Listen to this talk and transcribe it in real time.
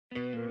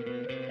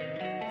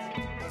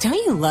Don't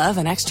you love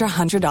an extra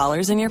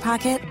 $100 in your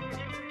pocket?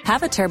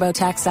 Have a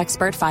TurboTax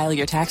expert file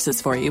your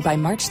taxes for you by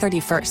March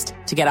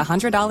 31st to get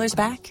 $100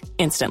 back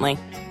instantly.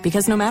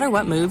 Because no matter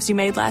what moves you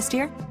made last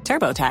year,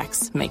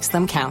 TurboTax makes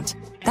them count.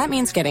 That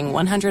means getting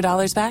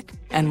 $100 back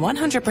and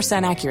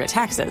 100% accurate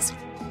taxes,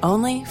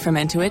 only from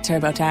Intuit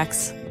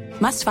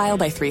TurboTax. Must file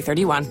by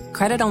 3/31.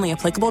 Credit only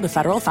applicable to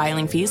federal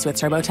filing fees with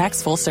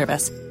TurboTax full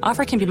service.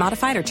 Offer can be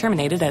modified or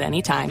terminated at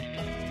any time.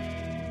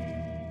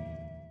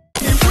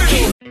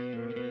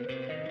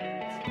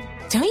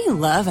 Don't you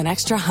love an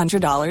extra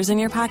 $100 in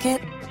your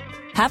pocket?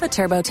 Have a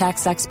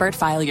TurboTax expert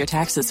file your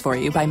taxes for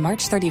you by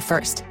March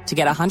 31st to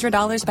get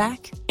 $100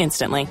 back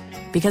instantly.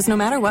 Because no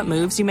matter what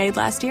moves you made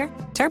last year,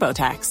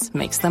 TurboTax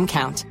makes them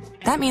count.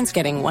 That means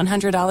getting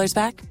 $100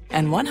 back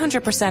and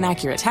 100%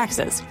 accurate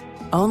taxes,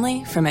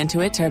 only from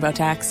Intuit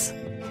TurboTax.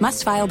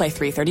 Must file by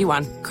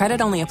 3/31. Credit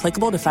only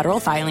applicable to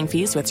federal filing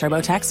fees with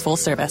TurboTax full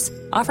service.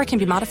 Offer can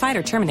be modified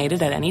or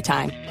terminated at any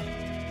time.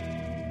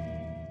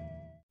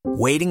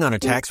 Waiting on a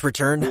tax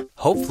return?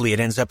 Hopefully it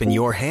ends up in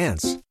your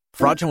hands.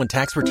 Fraudulent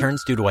tax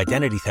returns due to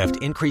identity theft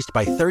increased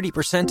by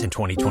 30% in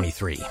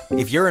 2023.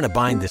 If you're in a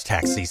bind this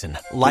tax season,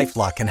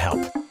 LifeLock can help.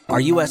 Our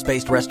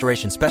U.S.-based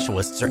restoration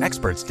specialists are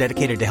experts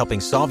dedicated to helping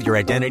solve your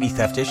identity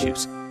theft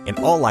issues. And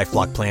all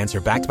LifeLock plans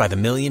are backed by the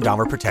 $1 Million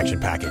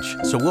Protection Package.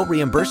 So we'll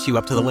reimburse you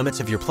up to the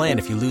limits of your plan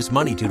if you lose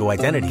money due to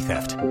identity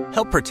theft.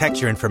 Help protect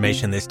your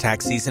information this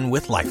tax season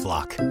with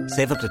LifeLock.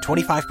 Save up to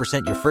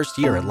 25% your first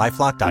year at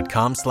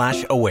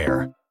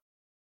LifeLock.com/aware.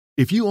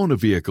 If you own a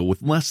vehicle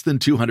with less than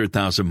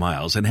 200,000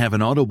 miles and have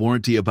an auto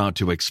warranty about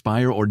to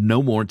expire or no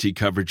warranty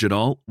coverage at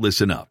all,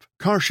 listen up.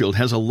 CarShield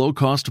has a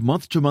low-cost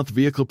month-to-month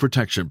vehicle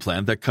protection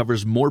plan that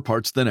covers more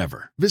parts than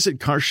ever. Visit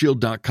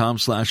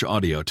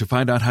carshield.com/audio to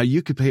find out how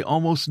you could pay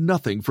almost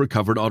nothing for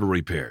covered auto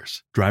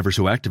repairs. Drivers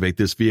who activate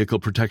this vehicle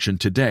protection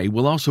today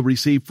will also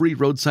receive free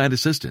roadside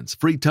assistance,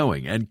 free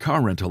towing, and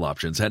car rental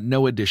options at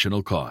no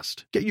additional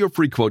cost. Get your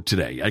free quote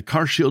today at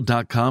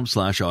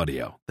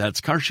carshield.com/audio. That's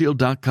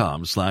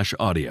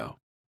carshield.com/audio.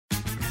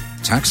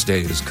 Tax day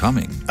is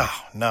coming.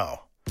 Oh, no.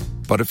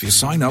 But if you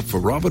sign up for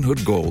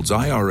Robinhood Gold's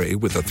IRA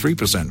with a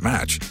 3%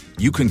 match,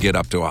 you can get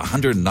up to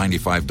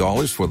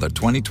 $195 for the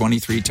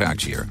 2023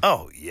 tax year.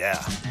 Oh, yeah.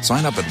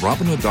 Sign up at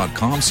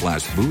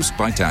Robinhood.com/boost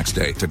by tax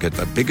day to get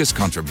the biggest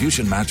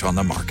contribution match on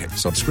the market.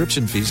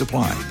 Subscription fees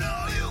apply.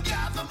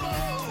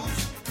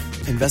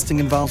 Investing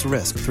involves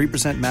risk.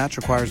 3% match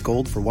requires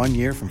gold for 1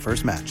 year from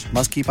first match.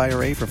 Must keep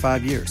IRA for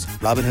 5 years.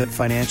 Robinhood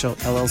Financial,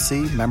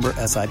 LLC, member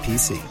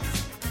SIPC.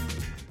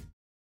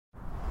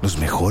 Los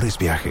mejores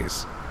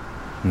viajes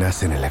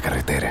nacen en la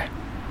carretera,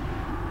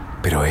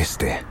 pero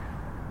este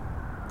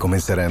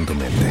comenzará en tu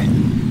mente.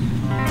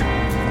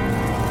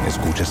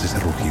 ¿Escuchas ese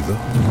rugido?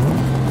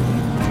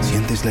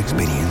 ¿Sientes la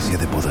experiencia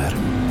de poder?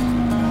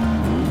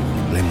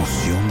 ¿La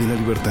emoción de la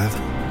libertad?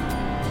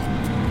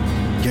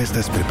 Ya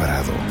estás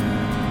preparado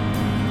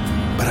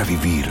para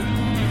vivir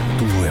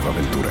tu nueva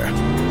aventura.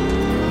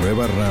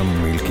 Nueva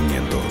RAM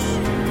 1500.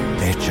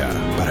 Hecha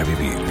para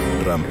vivir.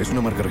 RAM es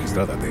una marca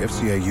registrada de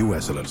FCI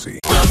US LLC.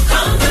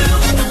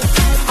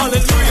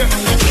 Hallelujah.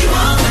 You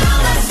all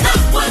know that's not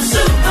what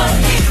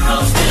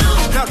superheroes do.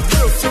 Not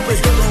real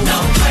superheroes. No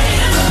way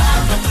in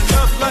love.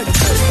 Love like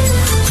this.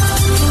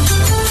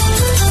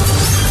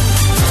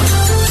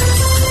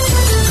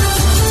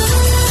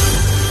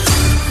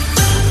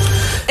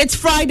 It's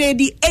Friday,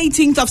 the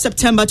 18th of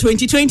September,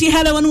 2020.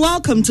 Hello and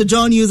welcome to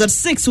Joy News at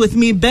 6 with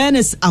me,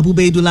 Bernice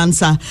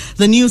Abubedulansa.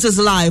 The news is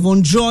live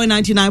on Joy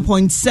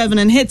 99.7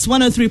 and Hits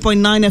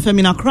 103.9 FM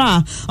in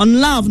Accra, on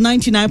Love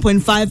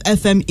 99.5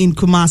 FM in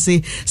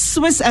Kumasi,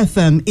 Swiss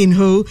FM in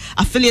Ho,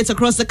 affiliates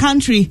across the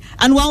country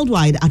and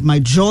worldwide at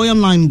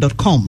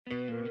myjoyonline.com.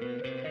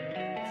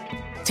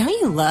 Don't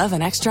you love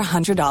an extra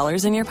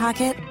 $100 in your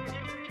pocket?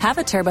 Have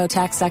a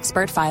TurboTax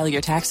expert file your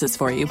taxes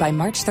for you by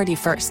March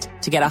 31st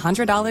to get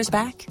 $100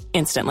 back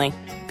instantly.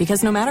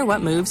 Because no matter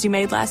what moves you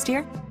made last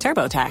year,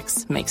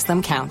 TurboTax makes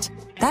them count.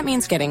 That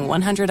means getting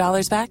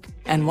 $100 back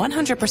and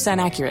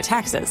 100% accurate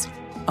taxes,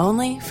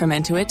 only from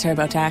Intuit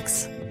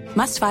TurboTax.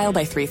 Must file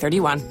by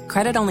 3/31.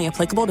 Credit only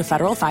applicable to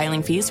federal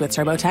filing fees with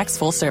TurboTax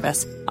full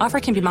service. Offer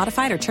can be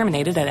modified or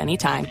terminated at any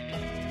time.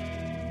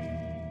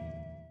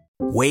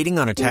 Waiting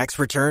on a tax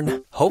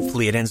return?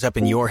 Hopefully it ends up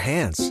in your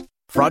hands.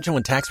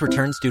 Fraudulent tax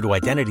returns due to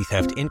identity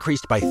theft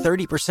increased by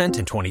 30%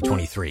 in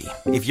 2023.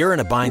 If you're in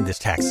a bind this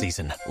tax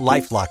season,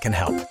 LifeLock can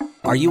help.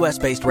 Our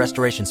U.S.-based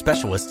restoration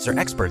specialists are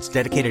experts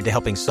dedicated to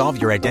helping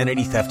solve your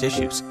identity theft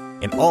issues.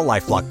 And all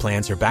LifeLock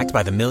plans are backed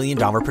by the $1 Million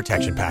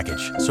Protection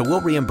Package. So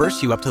we'll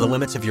reimburse you up to the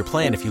limits of your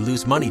plan if you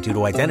lose money due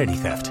to identity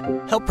theft.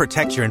 Help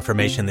protect your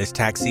information this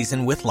tax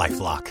season with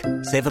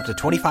LifeLock. Save up to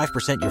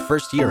 25% your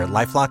first year at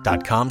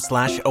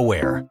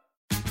LifeLock.com/aware.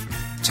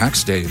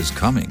 Tax day is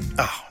coming.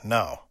 Oh,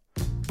 no.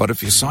 But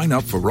if you sign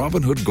up for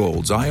Robinhood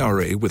Gold's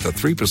IRA with a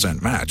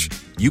 3% match,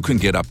 you can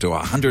get up to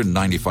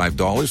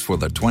 $195 for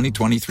the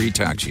 2023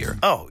 tax year.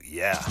 Oh,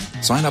 yeah.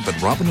 Sign up at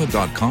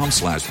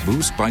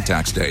Robinhood.com/boost by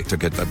tax day to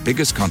get the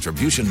biggest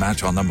contribution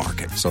match on the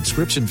market.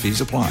 Subscription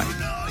fees apply.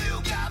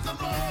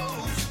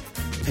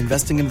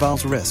 Investing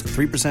involves risk.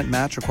 3%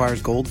 match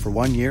requires gold for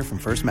 1 year from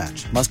first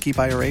match. Must keep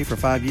IRA for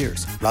 5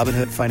 years.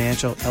 Robinhood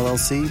Financial,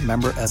 LLC,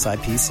 member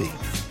SIPC.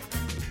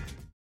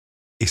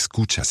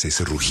 ¿Escuchas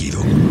ese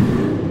rugido?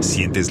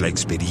 ¿Sientes la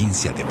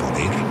experiencia de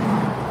poder?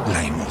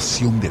 ¿La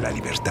emoción de la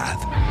libertad?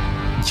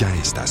 Ya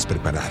estás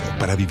preparado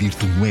para vivir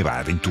tu nueva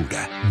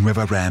aventura.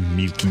 Nueva Ram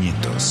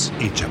 1500,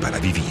 hecha para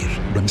vivir.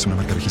 Ram es una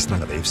marca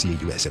registrada de FCA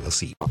US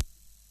LLC.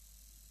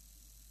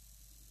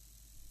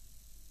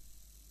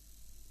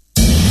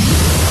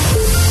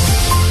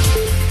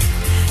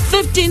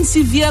 15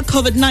 severe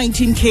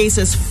COVID-19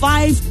 cases,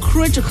 5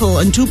 critical,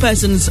 and 2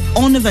 persons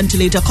on a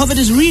ventilator. COVID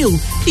is real.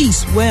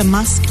 Please wear a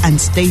mask and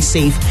stay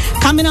safe.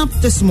 Coming up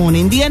this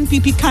morning, the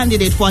NPP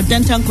candidate for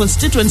Adentan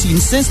constituency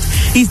insists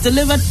he's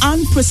delivered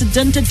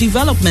unprecedented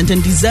development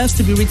and deserves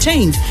to be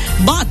retained.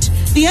 But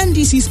the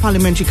NDC's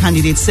parliamentary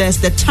candidate says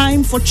the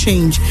time for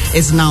change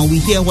is now. We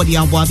hear what the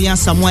Abuabia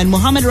Samuel and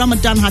Mohammed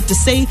Ramadan had to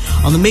say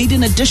on the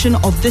maiden edition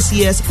of this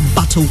year's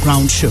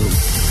Battleground Show.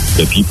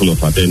 The people of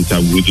Adenta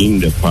within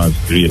the past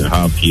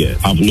 3.5 years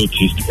have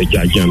noticed a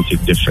gigantic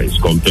difference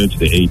compared to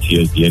the 8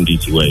 years the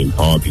NDC were in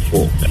power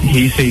before.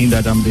 He's saying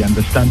that the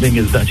understanding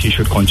is that he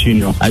should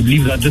continue. I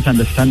believe that this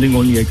understanding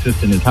only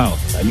exists in his house.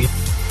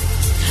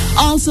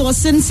 Also, a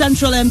Sin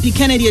Central MP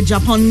Kennedy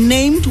Japan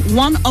named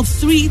one of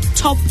 3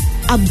 top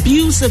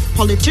abusive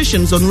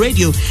politicians on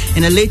radio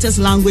in a latest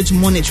language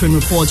monitoring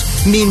report.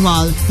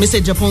 Meanwhile,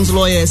 Mr. Japan's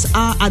lawyers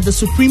are at the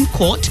Supreme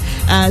Court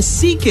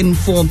seeking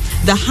for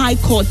the High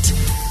Court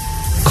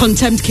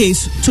contempt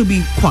case to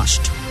be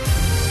quashed.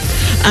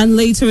 And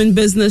later in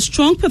business,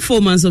 strong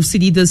performance of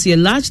Cedi this year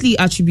largely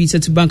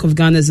attributed to Bank of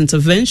Ghana's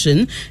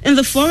intervention in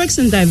the forex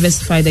and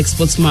diversified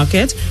exports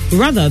market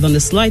rather than the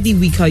slightly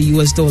weaker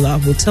US dollar.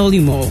 We'll tell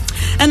you more.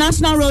 A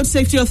National Road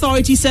Safety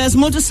Authority says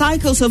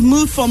motorcycles have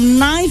moved from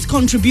 9th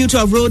contributor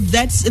of road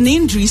deaths and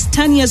injuries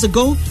 10 years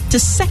ago to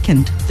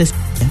 2nd this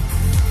year.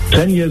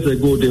 10 years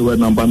ago, they were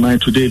number 9.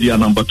 Today, they are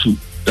number 2.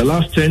 The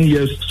last 10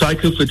 years,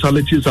 cycle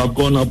fatalities have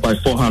gone up by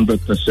 400%.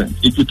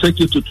 If you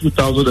take it to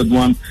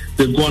 2001,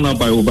 they've gone up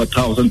by over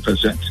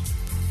 1,000%.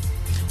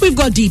 We've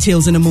got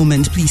details in a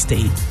moment. Please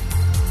stay.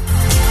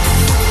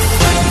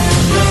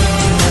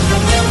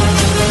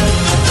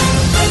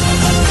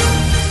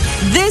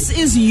 This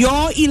is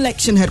your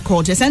election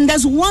headquarters, and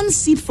there's one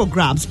seat for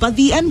grabs, but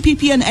the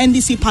NPP and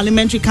NDC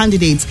parliamentary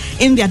candidates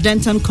in the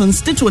Adentan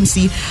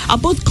constituency are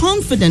both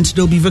confident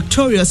they'll be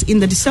victorious in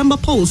the December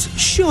polls.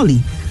 Surely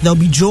there'll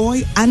be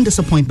joy and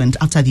disappointment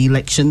after the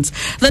elections.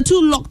 The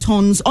 2 locked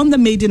horns on the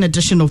maiden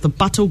edition of the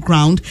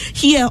Battleground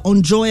here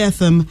on Joy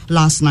FM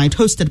last night,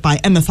 hosted by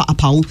Emefa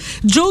Apau.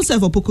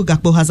 Joseph Opoku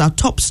Gakpo has our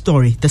top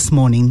story this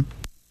morning.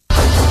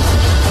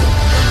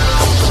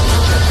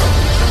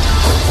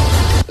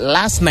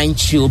 Last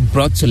night's show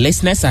brought to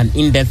listeners an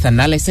in-depth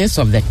analysis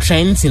of the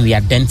trends in the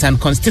Adentan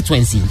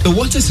constituency. The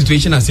water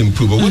situation has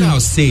improved, but what I'll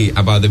say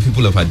about the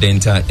people of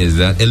Adenta is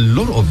that a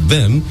lot of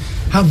them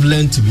have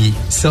learned to be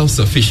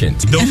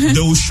self-sufficient.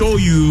 They'll show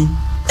you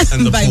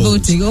by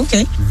voting,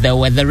 okay. There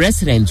were the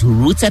residents who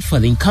rooted for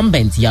the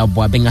incumbent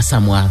Yabuabing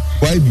Asamoah.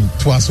 Why be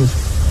twaso?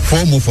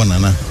 4 more for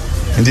Nana.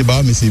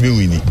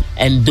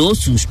 And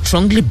those who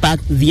strongly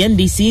backed the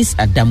NDC's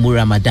Adamu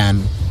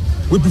Ramadan.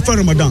 We prefer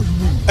Ramadan,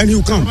 and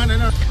he'll come.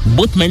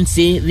 Both men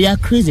say they are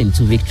cruising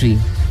to victory.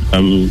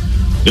 I'm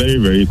very,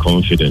 very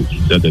confident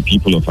that the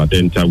people of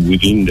Adenta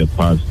within the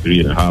past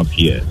 3.5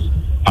 years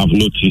have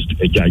noticed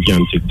a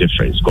gigantic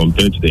difference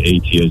compared to the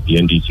 8 years the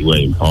NDC were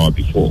in power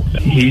before.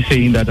 He's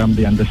saying that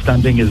the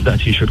understanding is that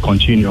he should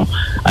continue.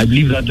 I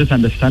believe that this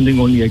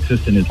understanding only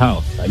exists in his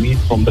house.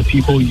 From the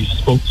people you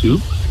spoke to,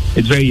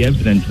 it's very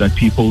evident that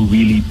people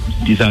really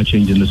desire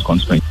change in this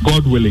constituency.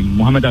 God willing,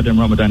 Mohammed Adam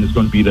Ramadan is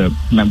going to be the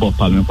member of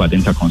parliament for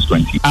Adenta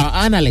constituency.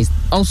 Our analysts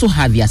also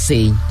had their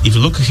say. If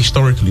you look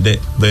historically,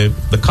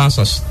 the cast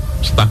are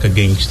stuck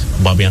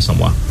against Babi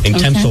Asamoah in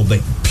terms of the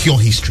pure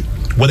history.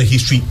 What the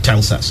history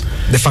tells us.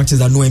 The fact is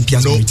that no MP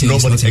has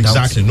retained.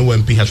 Exactly, no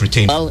MP has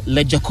retained. Well,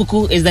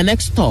 Lejakuku is the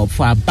next stop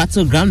for our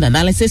Battleground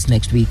analysis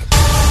next week.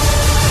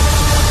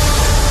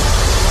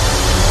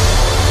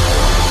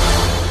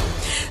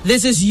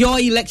 This is your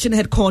election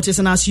headquarters,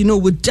 and as you know,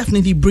 we'll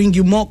definitely bring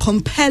you more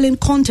compelling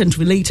content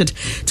related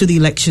to the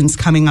elections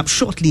coming up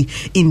shortly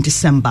in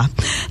December.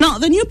 Now,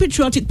 the new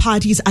Patriotic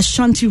Party's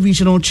Ashanti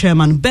Regional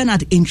Chairman,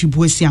 Bernard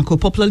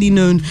Entry-Boesiako, popularly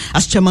known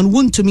as Chairman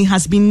Wuntumi,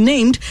 has been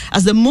named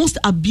as the most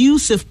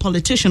abusive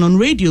politician on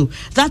radio.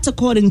 That's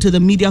according to the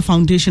Media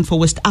Foundation for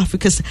West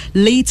Africa's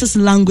latest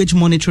language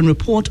monitoring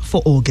report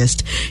for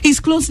August. He's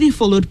closely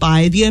followed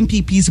by the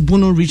MPP's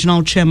Bono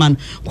Regional Chairman,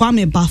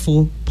 Kwame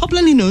Bafo,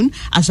 popularly known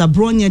as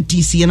Abronia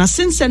DC, and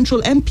Asin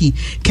Central MP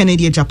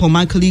Kennedy Japan.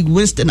 My colleague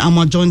Winston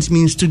Amwa joins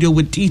me in studio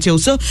with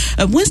details. So,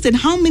 Winston,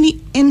 how many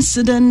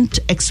incident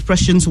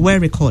expressions were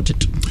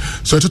recorded?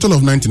 So, a total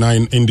of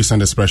 99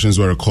 indecent expressions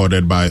were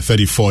recorded by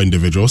 34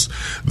 individuals.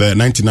 The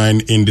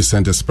 99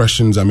 indecent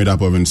expressions are made up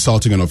of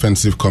insulting and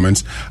offensive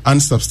comments,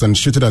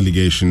 unsubstantiated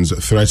allegations,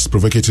 threats,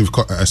 provocative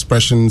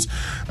expressions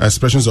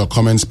or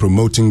comments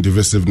promoting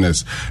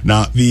divisiveness.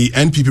 Now, the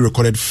NPP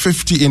recorded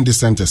 50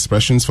 indecent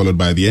expressions, followed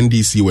by the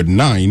NDC with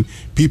 9,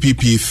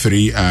 PPP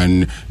 3,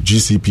 and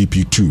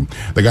GCPP 2.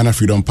 The Ghana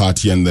Freedom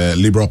Party and the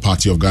Liberal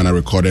Party of Ghana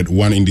recorded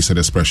 1 indecent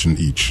expression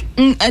each.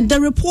 And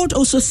the report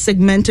also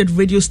segmented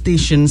radio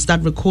stations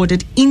that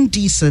recorded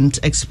indecent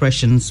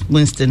expressions,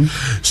 Winston.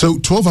 So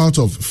 12 out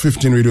of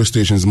 15 radio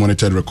stations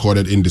monitored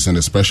recorded indecent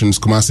expressions.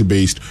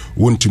 Kumasi-based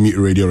Wontumi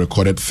Radio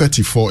recorded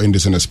 34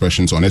 indecent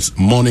expressions on its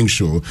morning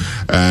show,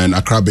 and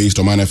Accra-based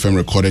Oman FM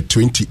recorded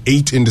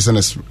 28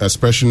 indecent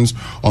expressions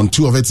on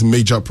 2 of its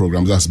major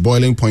programs, that's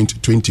Boiling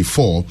Point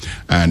 24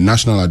 and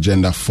National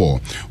Agenda 4,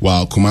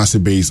 while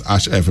Kumasi-based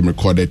Ash FM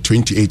recorded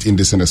 28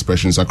 indecent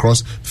expressions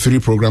across 3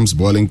 programs,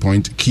 Boiling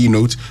Point,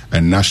 Keynote,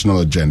 and National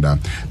Agenda.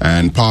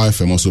 And Power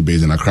FM, also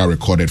based in Accra,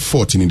 recorded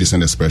 14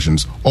 indecent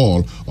expressions,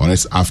 all on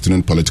its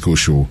afternoon political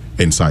show,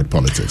 Inside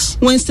Politics.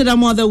 Winston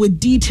Amwatha with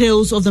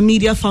details of the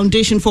Media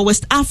Foundation for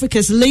West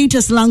Africa's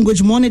latest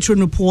language monitoring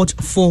report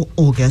for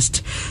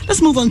August.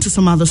 Let's move on to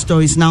some other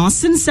stories now.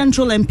 Asin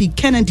Central MP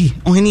Kennedy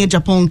Ohenia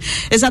Japan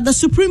is at the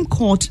Supreme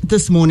Court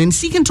this morning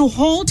seeking to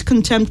halt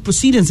contempt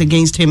proceedings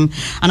against him.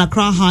 And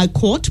Accra High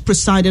Court,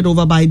 presided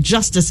over by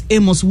Justice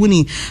Amos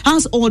Wuni,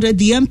 has ordered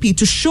the MP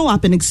to show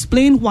up and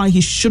explain why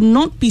he should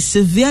not be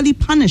severely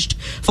punished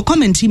for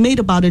comments he made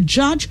about a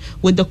judge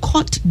with the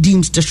court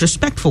deems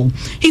disrespectful.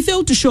 He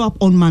failed to show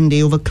up on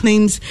Monday over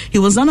claims he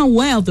was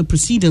unaware of the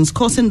proceedings,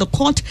 causing the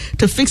court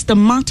to fix the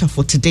matter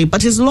for today.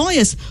 But his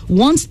lawyers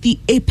want the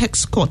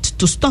Apex Court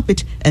to stop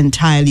it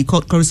entirely.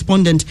 Court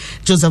correspondent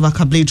Joseph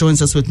Akable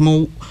joins us with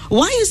more.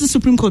 Why is the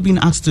Supreme Court being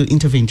asked to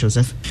intervene,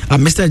 Joseph?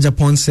 Mr.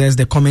 Japan says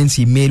the comments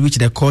he made, which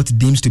the court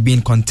deems to be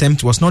in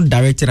contempt, was not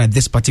directed at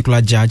this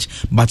particular judge,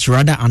 but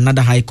rather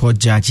another High Court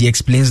judge. He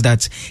explains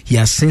that he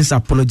has since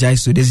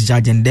apologized to this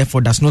judge and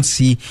therefore does not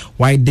see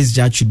why this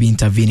judge should be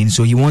intervening.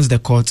 So he wants the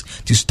court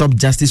to stop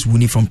Justice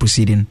Wuni from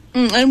proceeding.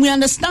 And we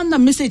understand that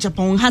Mr.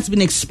 Japan has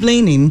been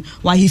explaining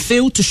why he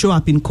failed to show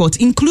up in court,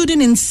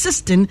 including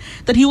insisting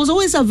that he was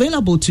always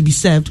available to be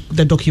served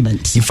the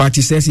documents. In fact,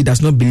 he says he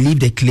does not believe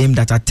the claim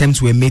that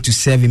attempts were made to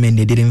serve him and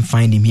they didn't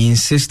find him. He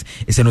insists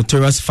it's a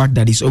notorious fact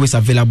that he's always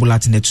available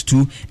at Net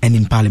 2 and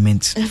in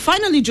Parliament.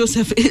 Finally,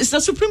 Joseph, is the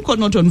Supreme Court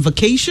not on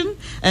vacation?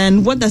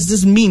 And what does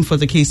this mean for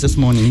the case this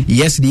morning?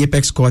 Yes, the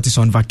Apex Court is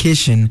on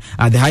vacation.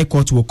 The High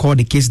Court will call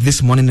the case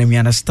this morning, and we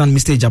understand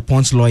Mr.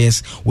 Japan's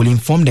lawyers will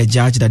inform the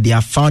judge that they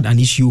have filed an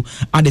issue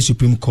at the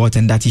Supreme Court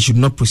and that he should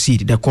not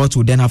proceed. The court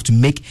will then have to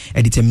make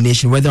a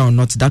determination whether or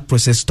not that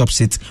process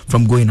stops it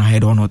from going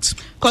ahead or not.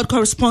 Court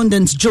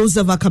correspondent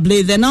Joseph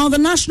Akable there. Now, the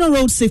National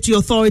Road Safety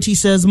Authority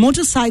says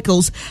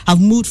motorcycles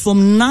have moved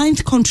from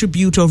 9th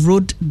contributor of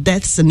road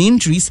deaths and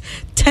injuries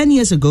 10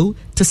 years ago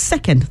to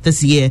 2nd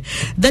this year.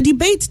 The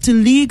debate to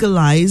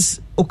legalize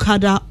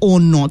Okada or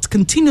not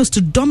continues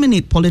to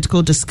dominate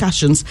political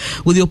discussions,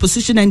 with the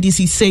opposition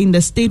NDC saying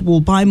the state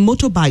will buy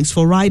motorbikes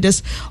for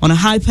riders on a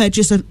high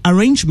purchase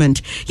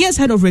arrangement. Here's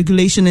Head of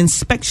Regulation,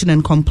 Inspection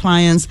and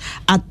Compliance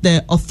at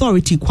the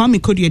authority, Kwame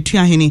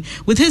Kodie-Etuahene,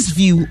 with his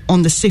view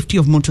on the safety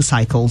of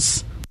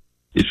motorcycles.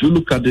 If you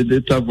look at the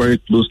data very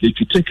closely, if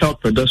you take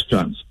out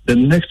pedestrians, the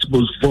next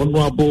most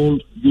vulnerable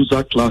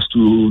user class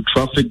to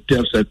traffic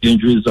deaths and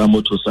injuries are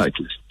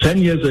motorcyclists. 10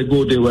 years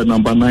ago, they were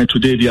number 9.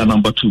 Today, they are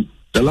number 2.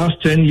 The last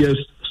 10 years,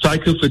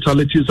 cycle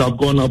fatalities have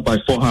gone up by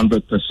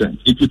 400%.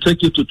 If you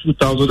take it to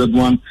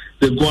 2001,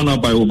 they've gone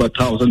up by over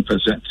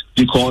 1,000%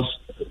 because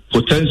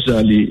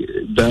potentially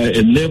the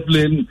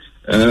enabling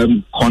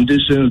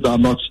conditions are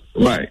not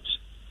right.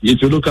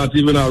 If you look at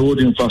even our road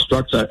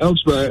infrastructure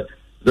elsewhere,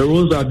 the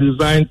roads are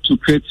designed to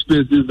create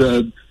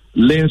spaces,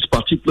 lanes,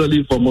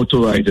 particularly for motor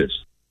riders.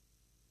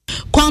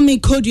 Kwame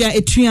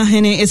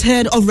Kodie-Etuahene is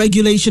Head of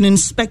Regulation,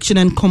 Inspection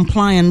and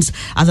Compliance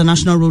at the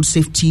National Road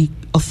Safety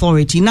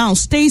Authority. Now,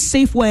 stay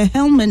safe, wear a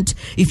helmet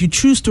if you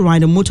choose to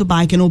ride a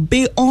motorbike, and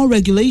obey all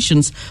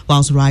regulations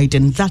whilst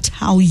riding. That's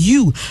how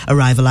you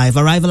arrive alive.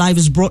 Arrive Alive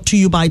is brought to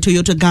you by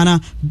Toyota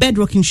Ghana,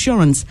 Bedrock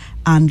Insurance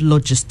and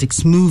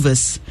Logistics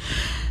Movers.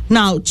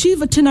 Now, Chief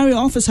Veterinary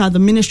Officer at the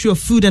Ministry of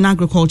Food and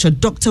Agriculture,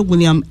 Dr.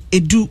 William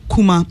Edu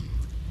Kuma,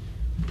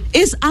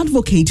 is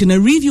advocating a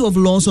review of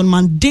laws on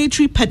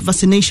mandatory pet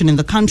vaccination in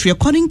the country.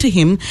 According to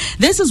him,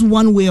 this is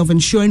one way of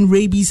ensuring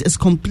rabies is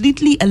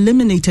completely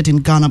eliminated in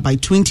Ghana by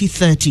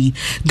 2030.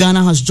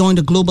 Ghana has joined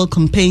a global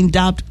campaign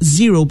dubbed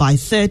Zero by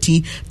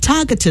 30,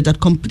 targeted at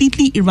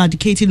completely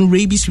eradicating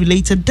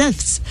rabies-related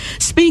deaths.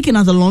 Speaking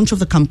at the launch of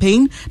the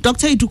campaign,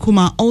 Dr.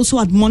 Edukuma also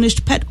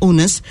admonished pet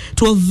owners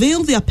to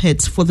avail their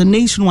pets for the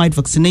nationwide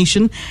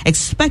vaccination,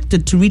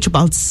 expected to reach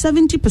about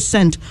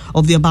 70%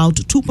 of the about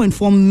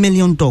 2.4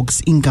 million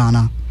dogs in Ghana.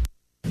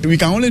 We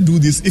can only do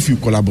this if you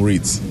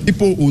collaborate.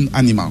 People own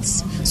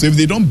animals. So if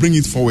they don't bring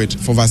it forward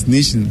for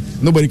vaccination,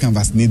 nobody can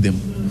vaccinate them.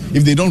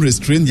 If they don't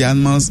restrain the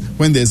animals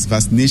when there's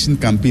vaccination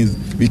campaigns,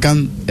 we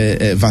can't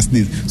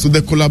vaccinate. So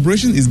the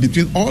collaboration is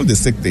between all the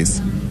sectors,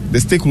 the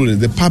stakeholders,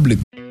 the public.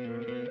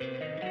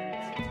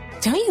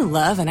 Don't you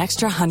love an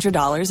extra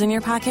 $100 in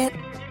your pocket?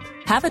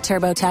 Have a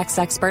TurboTax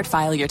expert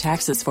file your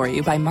taxes for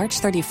you by March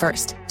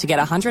 31st to get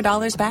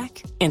 $100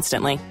 back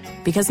instantly.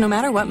 Because no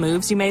matter what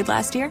moves you made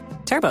last year,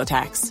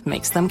 TurboTax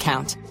makes them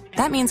count.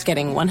 That means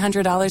getting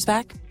 $100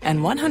 back and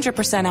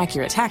 100%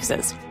 accurate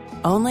taxes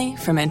only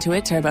from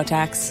Intuit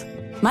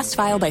TurboTax. Must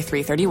file by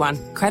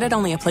 3/31. Credit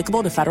only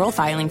applicable to federal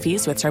filing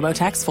fees with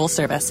TurboTax full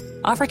service.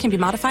 Offer can be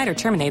modified or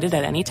terminated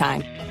at any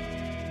time.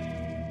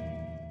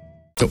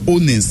 The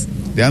owners,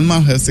 the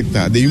animal health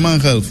sector, the human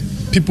health,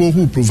 people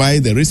who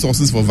provide the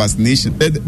resources for vaccination.